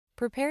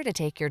Prepare to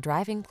take your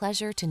driving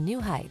pleasure to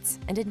new heights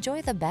and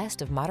enjoy the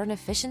best of modern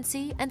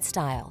efficiency and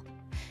style.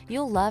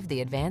 You'll love the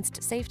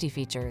advanced safety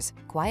features,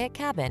 quiet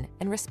cabin,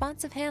 and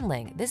responsive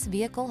handling this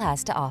vehicle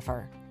has to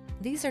offer.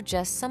 These are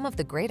just some of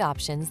the great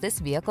options this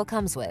vehicle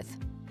comes with: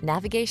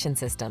 navigation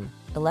system,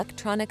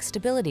 electronic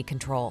stability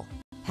control,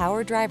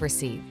 power driver's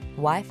seat,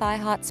 Wi-Fi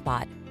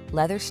hotspot,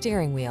 leather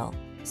steering wheel,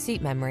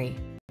 seat memory,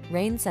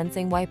 rain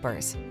sensing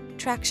wipers,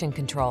 traction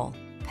control,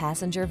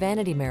 passenger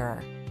vanity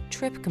mirror,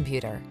 trip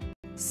computer.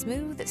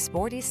 Smooth,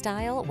 sporty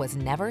style was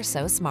never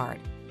so smart.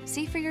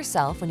 See for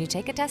yourself when you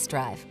take a test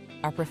drive.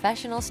 Our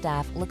professional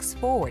staff looks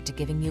forward to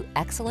giving you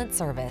excellent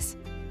service.